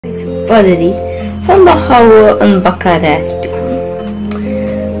Valerie. Vandaag gaan we een bakkerij spelen.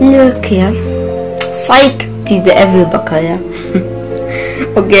 Leuk, ja. Psych, het is de Evil bakkerij.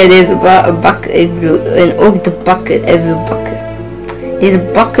 Oké, deze bakker, ik bedoel, en ook de bakker, Evil bakker. Deze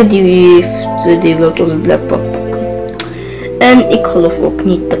bakker die wil onze blackbox pakken. En ik geloof ook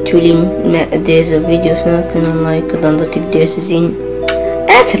niet dat jullie met deze video's sneller kunnen liken dan dat ik deze zin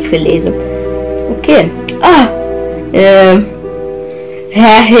uit heb gelezen. Oké.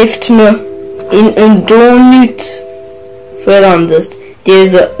 Hij heeft me in een donut veranderd.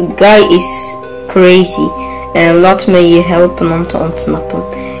 Deze guy is crazy. En laat me je helpen om te ontsnappen.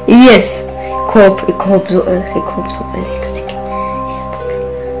 Yes. Ik hoop zo erg dat ik eerst ben.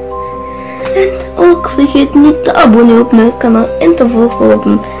 En ook vergeet niet te abonneren op mijn kanaal en te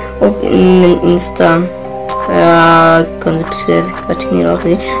volgen op mijn Insta. Ja, ik kan het beschrijven, wat ik niet al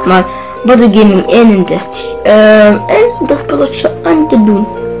gezien. Maar Body Gaming 61. En dat belletje aan te doen.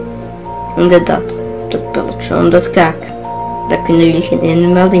 Inderdaad, dat belletje, omdat kijk, daar kunnen jullie geen ene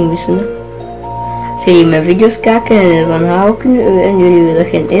melding missen. Hè? Als jullie mijn video's kijken en ervan houden en jullie willen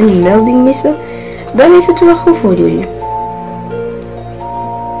geen ene melding missen, dan is het wel goed voor jullie.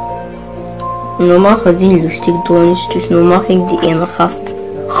 Normaal gezien lustig doen is, dus normaal ging die ene gast.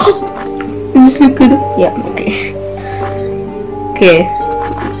 Is lekker. Ja, oké. Oké.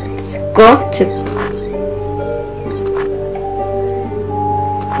 Let's go. Check.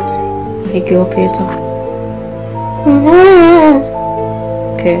 Mag ik je opeten?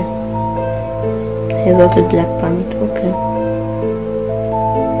 Oké. Hij wil het blijkbaar niet. Oké.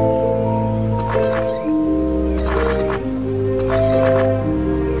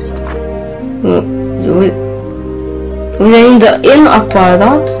 We zijn in de één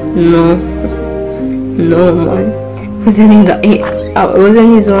apparaat? No man. We zijn in de één. We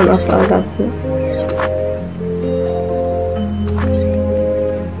zijn in zo'n apparaat.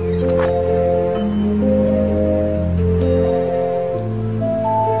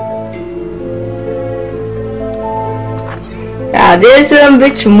 Ja, dit is wel een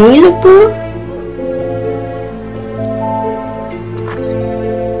beetje moeilijk hoor.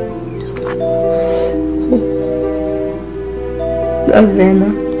 Dat is bijna.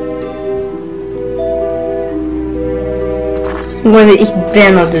 Ik word echt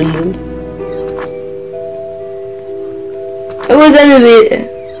bijna de lul. En we zijn er weer.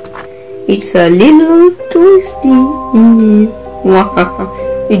 It's a little twisty in here. Wahaha.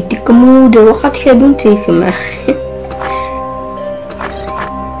 Je dikke moeder, wat gaat jij doen tegen mij?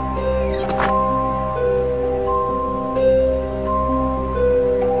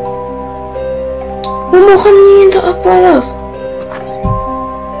 We mogen niet in de apparaat.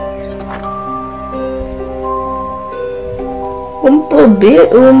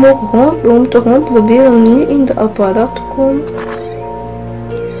 We moeten gewoon proberen om niet in de apparaat te komen.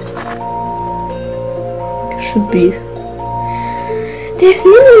 Alsjeblieft. Dit is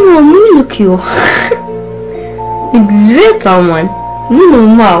niet normaal moeilijk joh. Ik zweet al man. Niet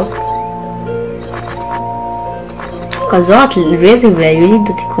normaal. Ik was zo aanwezig bij jullie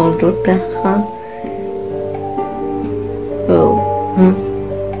dat ik gewoon dood ben gegaan. Oh.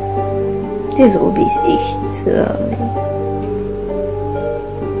 Deze obby is echt...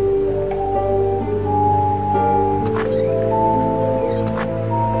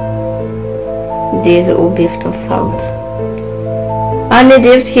 Deze obby heeft een fout. Ah nee, die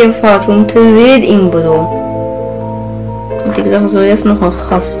heeft geen fout. We moeten weer in bureau. Want ik zag zojuist nog een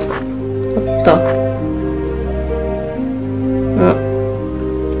gast. Wat dat? Ja.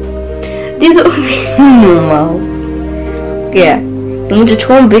 Deze obby is niet normaal. Ja, je moet het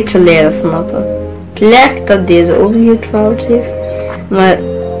gewoon een beetje leren snappen. Het lijkt dat deze obby het fout heeft. Maar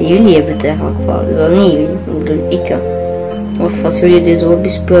jullie hebben het eigenlijk fout. Dat niet jullie, ik bedoel ik. Of als jullie deze obby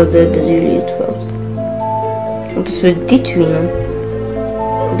speelden, hebben jullie het fout. Want als we dit winnen,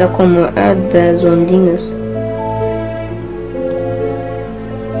 dan komen we uit bij zo'n dinges.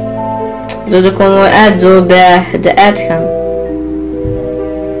 Zo, dan komen we uit zo bij de uitgang.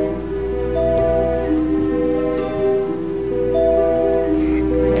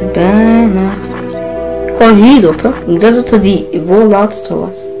 Bijna. Ik kwam hierop, hè. Ik dacht dat het die voorlaatste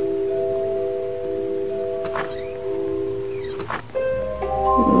was.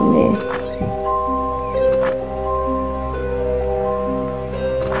 Nee.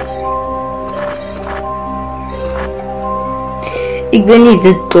 Ik ben niet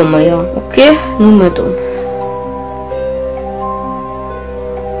de domme, ja. Oké? Noem me dom.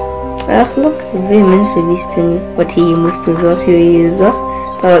 Eigenlijk, veel mensen wisten niet wat je hier moest doen. Zoals je hier zag.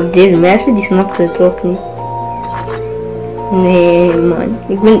 Dat deze meisje, die snapte het ook niet. Nee, man.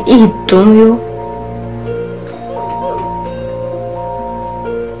 Ik ben echt dom, joh.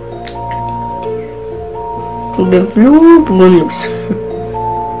 Ik ben vloebloos.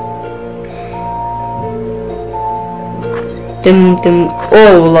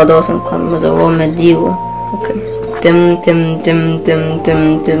 Oh, dat was een kan, maar zo wel met die hoor. Oké.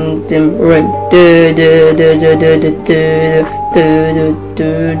 Run.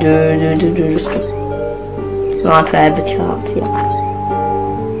 Want wij hebben het gehad, ja.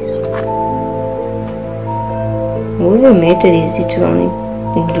 Hoeveel meter is dit wel niet?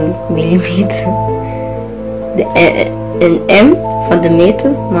 Ik doe millimeter. Een M van de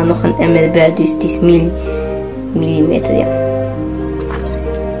meter, maar nog een M erbij, dus het is millimeter, ja.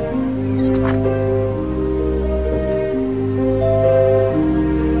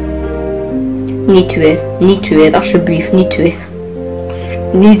 Niet weer, alsjeblieft, niet weer.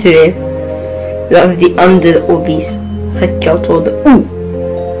 Niet weer. Zoals die andere obby's gekeld worden.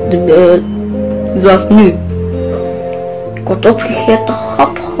 Zoals nu. Ik word opgegeten,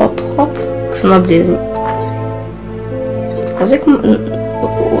 grap. Ik snap deze niet.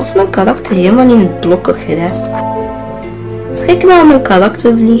 Was mijn karakter helemaal in het blokken gereisd? Schrik naar mijn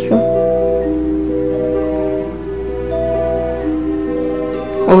karakter vliegen.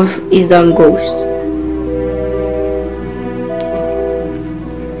 Of is dat een ghost?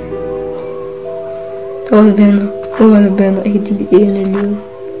 Dat was bijna echt die ene leeuw.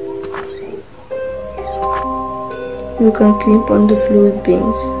 You can climb on the fluid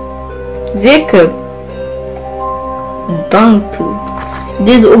beams. Zeker. Dank u.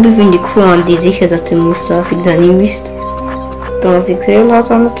 Deze obby vind ik gewoon die zeggen dat hij moest. Als ik dat niet wist, dan was ik heel laat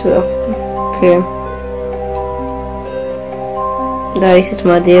aan het werk. Oké. Daar is het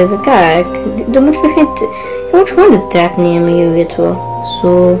maar deze. Kijk, dan moet je geen je moet gewoon de tijd nemen, je weet wel.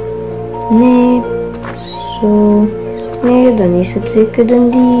 Zo. Nee. Zo. Nee, dan is het zeker dan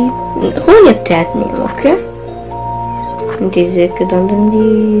die. Gewoon je tijd nemen, oké? Het is zeker dan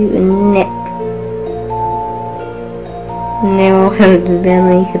die. Nee. Nee, we hebben er bijna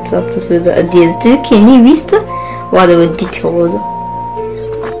in getrapt als we deze stukje niet wisten, hadden we dit geworden.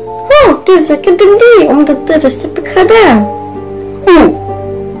 Oh, het is zeker dan die, omdat de rest heb ik gedaan.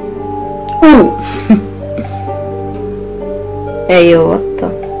 Hey joh, wat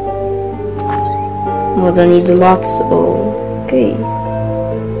dan? Maar dan niet de laatste. Oké.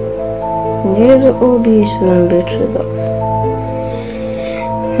 Deze obby is wel een beetje dat.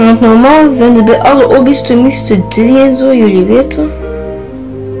 Want normaal zijn er bij alle obby's tenminste 3 en zo, jullie weten.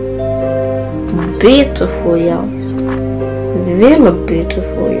 Beter voor jou. Veel beter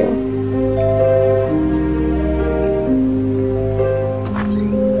voor jou.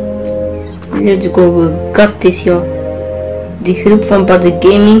 Let's go, we got this, joh. Die groep van Bakkerij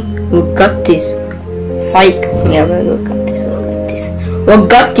Gaming, we got this. Psych. Ja, we got this, we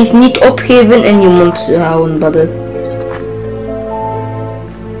got this. Niet opgeven en je mond houden, Bakkerij.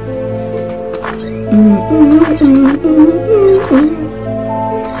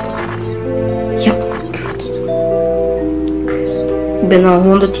 Ja, ik ben al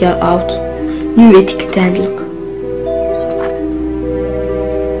 100 jaar oud. Nu weet ik het eindelijk.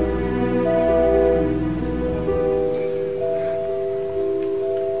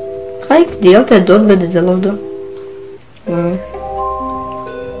 Ga ik die altijd door bij dezelfde?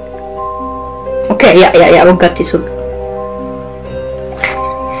 Oké, ja, we got this ook.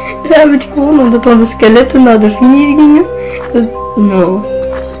 We hebben het gewoon omdat onze skeletten naar de finish gingen. No.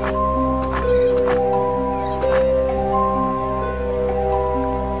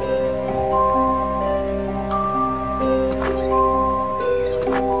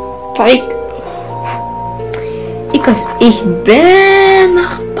 Kijk. Ik was echt bijna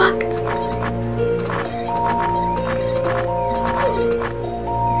gepakt.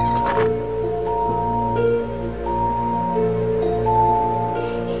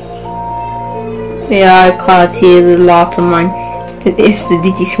 Ja, ik ga het hier laten, man. Ten eerste,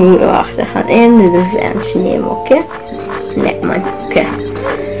 dit is gewoon wachten gaan en de revenge nemen, oké? Nee, man, oké.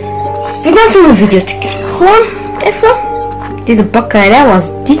 Bedankt om een video te kijken. Gewoon even. Deze bakkerij was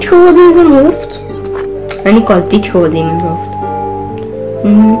dit geworden in zijn hoofd. En ik was dit geworden in mijn hoofd.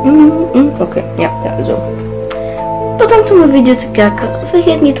 Oké, ja, zo. Bedankt om een video te kijken.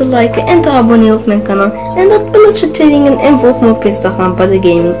 Vergeet niet te liken en te abonneren op mijn kanaal. En dat belletje te ringen en volg me op Instagram Bakkerij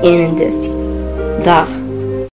Gaming 31. Dag.